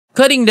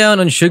Cutting down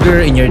on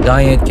sugar in your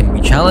diet can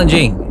be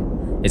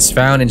challenging. It's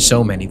found in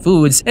so many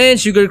foods, and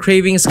sugar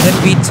cravings can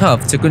be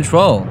tough to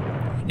control.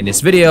 In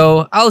this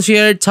video, I'll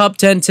share top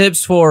 10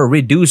 tips for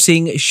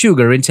reducing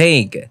sugar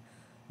intake.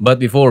 But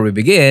before we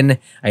begin,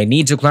 I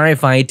need to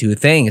clarify two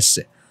things.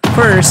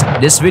 First,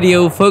 this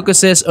video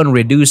focuses on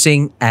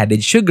reducing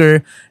added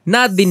sugar,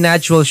 not the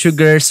natural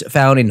sugars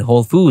found in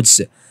whole foods.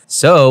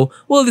 So,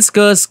 we'll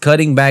discuss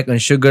cutting back on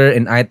sugar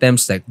in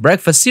items like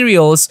breakfast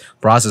cereals,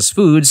 processed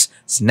foods,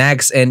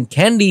 snacks, and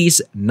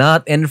candies,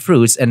 not in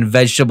fruits and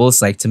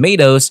vegetables like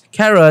tomatoes,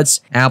 carrots,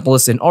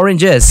 apples, and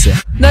oranges.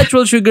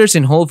 Natural sugars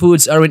in whole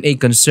foods aren't a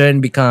concern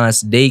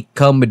because they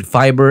come with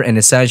fiber and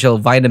essential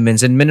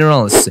vitamins and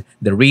minerals.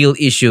 The real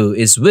issue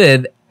is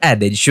with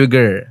added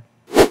sugar.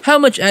 How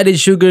much added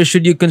sugar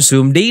should you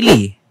consume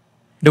daily?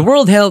 The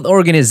World Health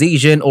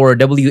Organization or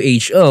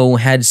WHO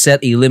had set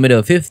a limit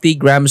of 50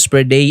 grams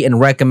per day and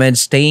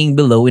recommends staying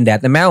below in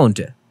that amount.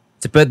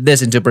 To put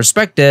this into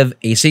perspective,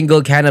 a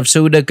single can of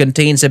soda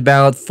contains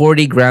about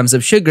 40 grams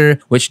of sugar,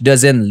 which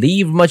doesn't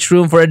leave much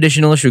room for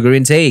additional sugar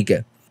intake.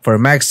 For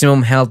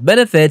maximum health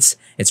benefits,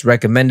 it's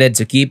recommended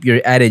to keep your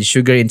added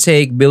sugar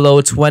intake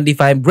below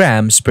 25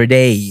 grams per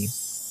day.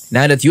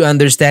 Now that you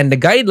understand the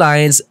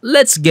guidelines,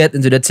 let's get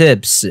into the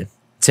tips.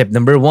 Tip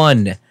number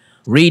 1.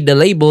 Read the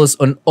labels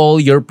on all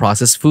your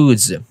processed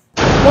foods.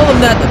 While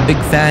I'm not a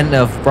big fan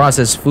of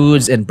processed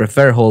foods and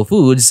prefer whole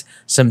foods,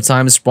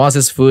 sometimes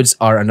processed foods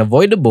are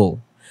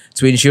unavoidable.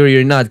 To ensure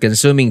you're not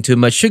consuming too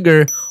much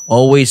sugar,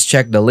 always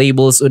check the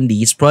labels on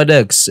these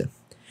products.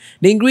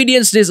 The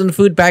ingredients list on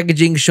food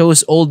packaging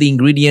shows all the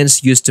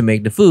ingredients used to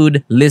make the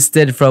food,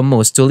 listed from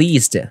most to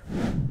least.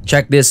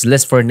 Check this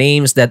list for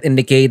names that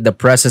indicate the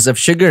presence of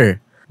sugar.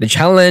 The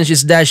challenge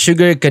is that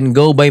sugar can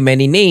go by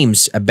many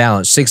names,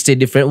 about 60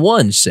 different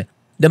ones.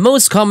 The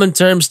most common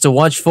terms to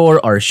watch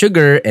for are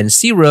sugar and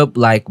syrup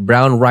like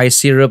brown rice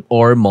syrup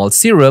or malt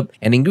syrup,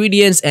 and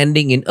ingredients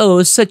ending in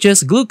O such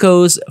as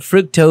glucose,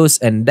 fructose,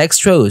 and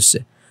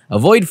dextrose.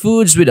 Avoid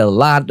foods with a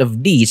lot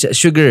of these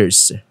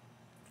sugars.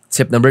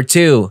 Tip number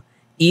 2.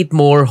 Eat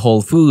more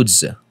whole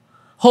foods.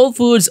 Whole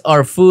foods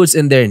are foods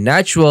in their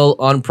natural,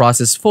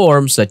 unprocessed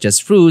form such as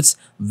fruits,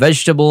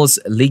 vegetables,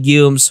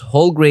 legumes,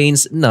 whole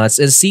grains, nuts,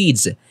 and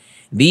seeds.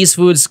 These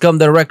foods come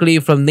directly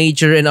from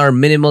nature and are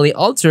minimally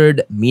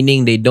altered,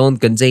 meaning they don't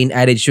contain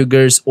added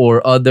sugars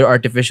or other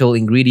artificial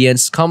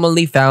ingredients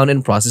commonly found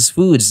in processed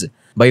foods.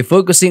 By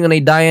focusing on a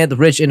diet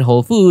rich in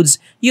whole foods,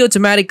 you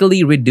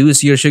automatically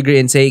reduce your sugar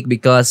intake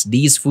because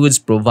these foods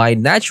provide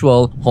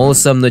natural,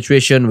 wholesome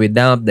nutrition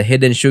without the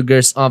hidden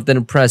sugars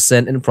often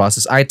present in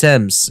processed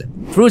items.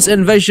 Fruits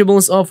and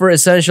vegetables offer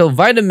essential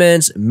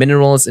vitamins,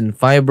 minerals, and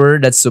fiber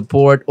that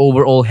support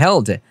overall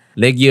health.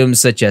 Legumes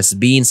such as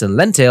beans and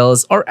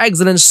lentils are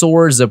excellent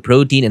sources of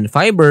protein and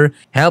fiber,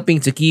 helping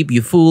to keep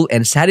you full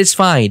and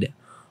satisfied.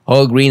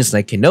 Whole grains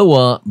like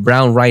quinoa,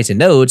 brown rice,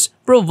 and oats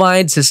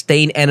provide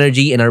sustained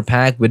energy and are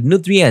packed with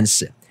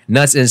nutrients.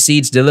 Nuts and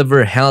seeds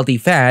deliver healthy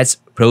fats,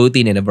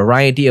 protein, and a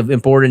variety of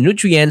important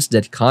nutrients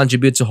that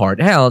contribute to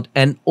heart health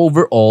and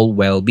overall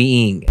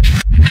well-being.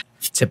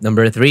 Tip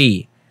number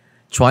 3.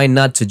 Try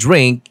not to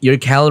drink your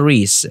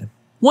calories.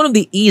 One of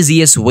the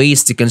easiest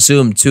ways to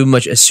consume too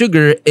much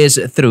sugar is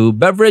through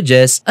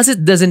beverages, as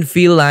it doesn't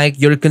feel like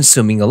you're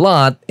consuming a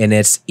lot and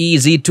it's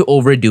easy to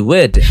overdo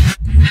it.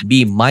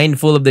 Be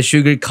mindful of the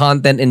sugar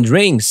content in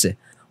drinks.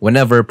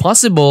 Whenever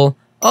possible,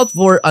 opt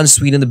for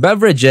unsweetened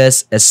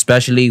beverages,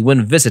 especially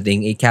when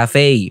visiting a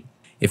cafe.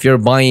 If you're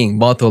buying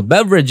bottled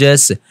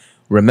beverages,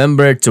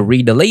 remember to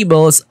read the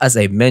labels as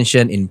I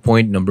mentioned in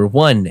point number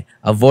 1.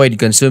 Avoid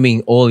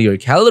consuming all your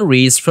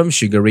calories from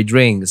sugary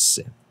drinks.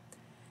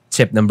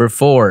 Tip number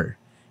 4.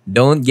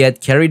 Don't get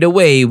carried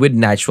away with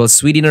natural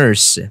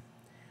sweeteners.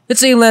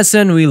 It's a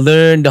lesson we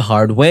learned the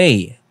hard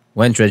way.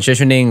 When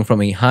transitioning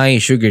from a high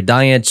sugar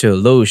diet to a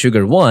low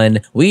sugar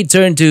one, we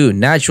turned to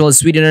natural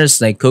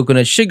sweeteners like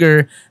coconut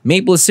sugar,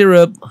 maple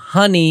syrup,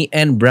 honey,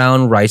 and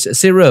brown rice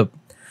syrup.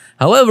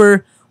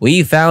 However,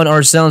 we found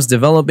ourselves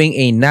developing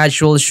a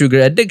natural sugar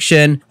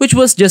addiction, which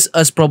was just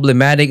as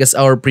problematic as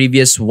our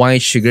previous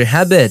white sugar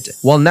habit.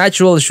 While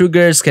natural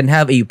sugars can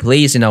have a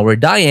place in our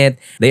diet,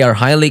 they are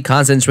highly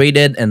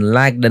concentrated and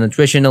lack the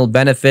nutritional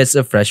benefits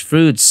of fresh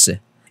fruits.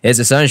 It's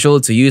essential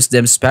to use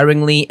them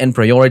sparingly and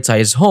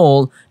prioritize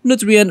whole,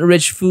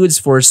 nutrient-rich foods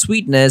for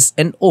sweetness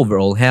and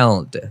overall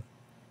health.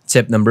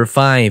 Tip number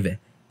 5.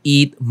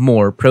 Eat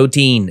more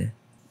protein.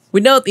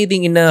 Without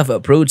eating enough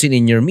protein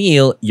in your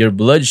meal, your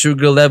blood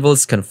sugar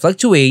levels can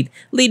fluctuate,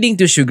 leading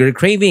to sugar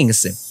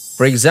cravings.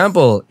 For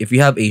example, if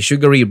you have a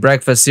sugary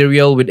breakfast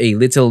cereal with a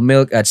little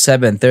milk at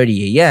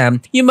 7:30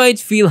 a.m., you might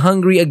feel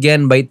hungry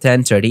again by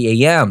 10:30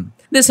 a.m.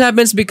 This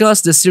happens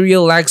because the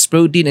cereal lacks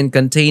protein and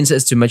contains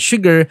too much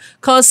sugar,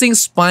 causing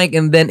spike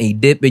and then a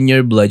dip in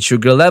your blood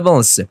sugar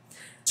levels.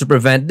 To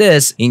prevent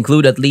this,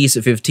 include at least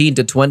 15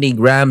 to 20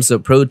 grams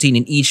of protein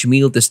in each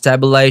meal to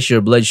stabilize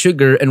your blood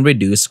sugar and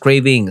reduce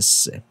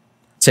cravings.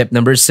 Tip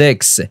number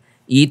 6.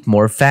 Eat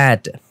more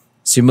fat.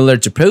 Similar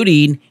to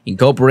protein,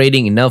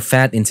 incorporating enough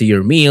fat into your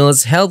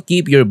meals helps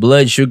keep your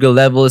blood sugar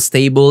levels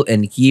stable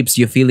and keeps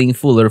you feeling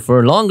fuller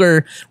for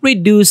longer,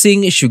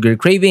 reducing sugar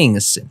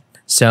cravings.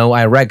 So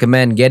I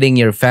recommend getting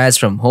your fats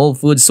from whole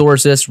food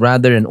sources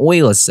rather than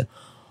oils.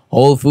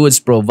 Whole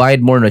foods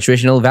provide more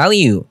nutritional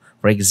value.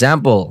 For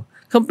example,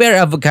 compare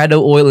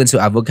avocado oil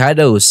into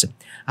avocados.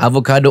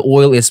 Avocado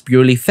oil is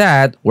purely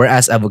fat,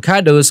 whereas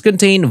avocados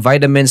contain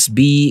vitamins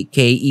B,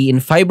 K, E,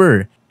 and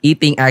fiber.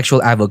 Eating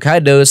actual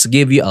avocados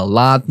give you a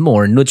lot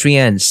more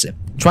nutrients.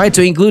 Try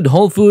to include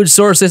whole food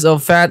sources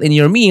of fat in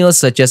your meals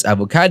such as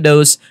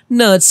avocados,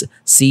 nuts,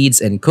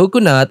 seeds, and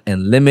coconut,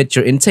 and limit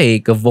your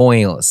intake of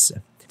oils.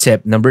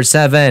 Tip number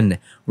 7.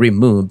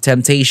 Remove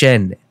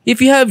temptation. If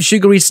you have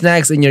sugary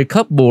snacks in your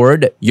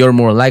cupboard, you're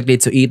more likely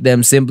to eat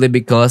them simply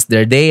because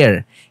they're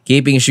there.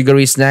 Keeping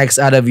sugary snacks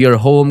out of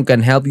your home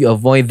can help you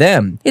avoid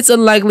them. It's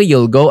unlikely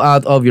you'll go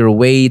out of your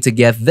way to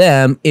get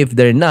them if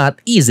they're not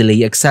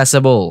easily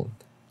accessible.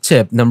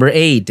 Tip number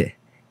 8.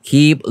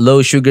 Keep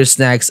low-sugar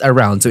snacks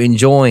around to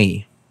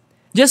enjoy.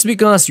 Just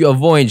because you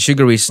avoid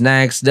sugary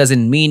snacks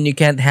doesn't mean you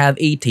can't have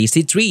a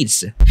tasty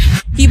treats.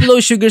 Keep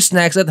low-sugar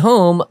snacks at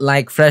home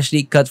like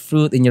freshly cut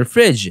fruit in your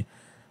fridge.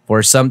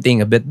 For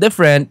something a bit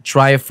different,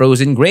 try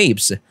frozen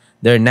grapes.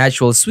 They're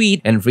natural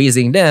sweet and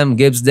freezing them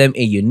gives them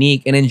a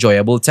unique and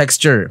enjoyable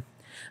texture.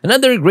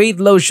 Another great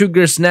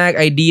low-sugar snack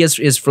idea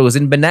is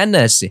frozen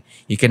bananas.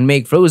 You can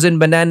make frozen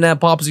banana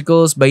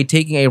popsicles by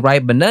taking a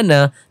ripe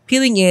banana,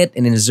 peeling it,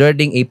 and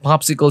inserting a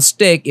popsicle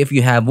stick if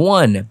you have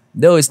one,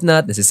 though it's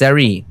not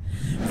necessary.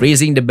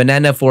 Freezing the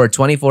banana for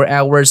 24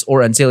 hours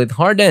or until it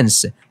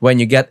hardens. When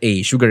you get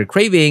a sugar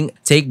craving,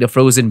 take the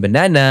frozen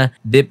banana,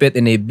 dip it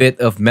in a bit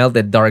of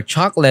melted dark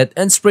chocolate,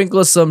 and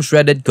sprinkle some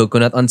shredded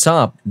coconut on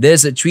top.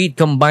 This treat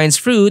combines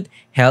fruit,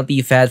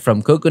 healthy fat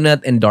from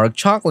coconut, and dark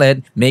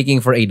chocolate,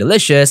 making for a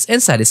delicious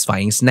and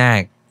satisfying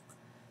snack.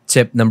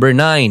 Tip number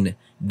 9.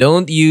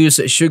 Don't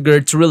use sugar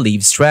to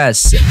relieve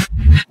stress.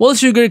 While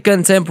sugar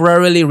can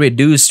temporarily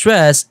reduce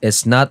stress,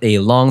 it's not a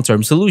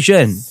long-term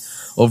solution.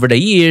 Over the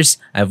years,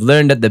 I've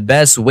learned that the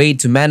best way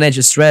to manage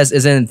stress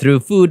isn't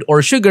through food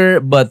or sugar,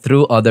 but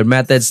through other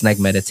methods like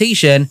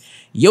meditation,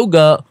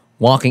 yoga,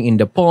 walking in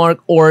the park,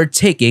 or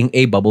taking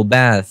a bubble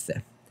bath.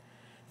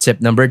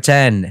 Tip number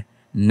 10.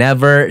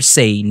 Never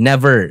say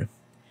never.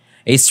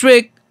 A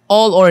strict,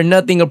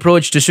 all-or-nothing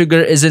approach to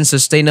sugar isn't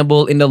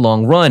sustainable in the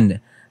long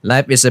run.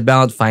 Life is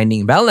about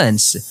finding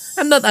balance.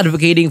 I'm not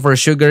advocating for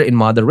sugar in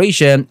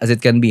moderation as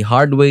it can be a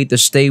hard way to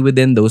stay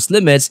within those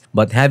limits,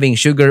 but having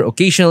sugar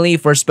occasionally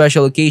for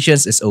special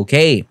occasions is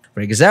okay.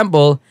 For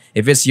example,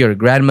 if it's your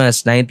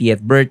grandma's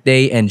 90th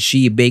birthday and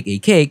she baked a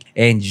cake,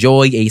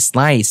 enjoy a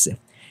slice.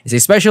 It's a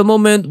special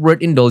moment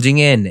worth indulging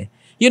in.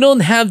 You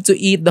don't have to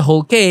eat the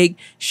whole cake.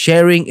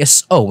 Sharing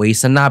is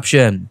always an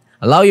option.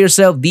 Allow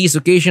yourself these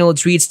occasional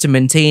treats to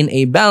maintain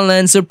a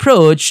balanced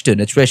approach to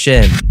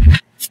nutrition.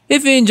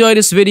 If you enjoyed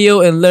this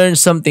video and learned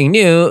something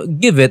new,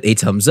 give it a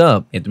thumbs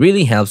up. It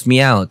really helps me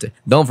out.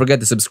 Don't forget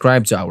to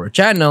subscribe to our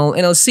channel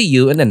and I'll see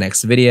you in the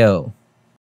next video.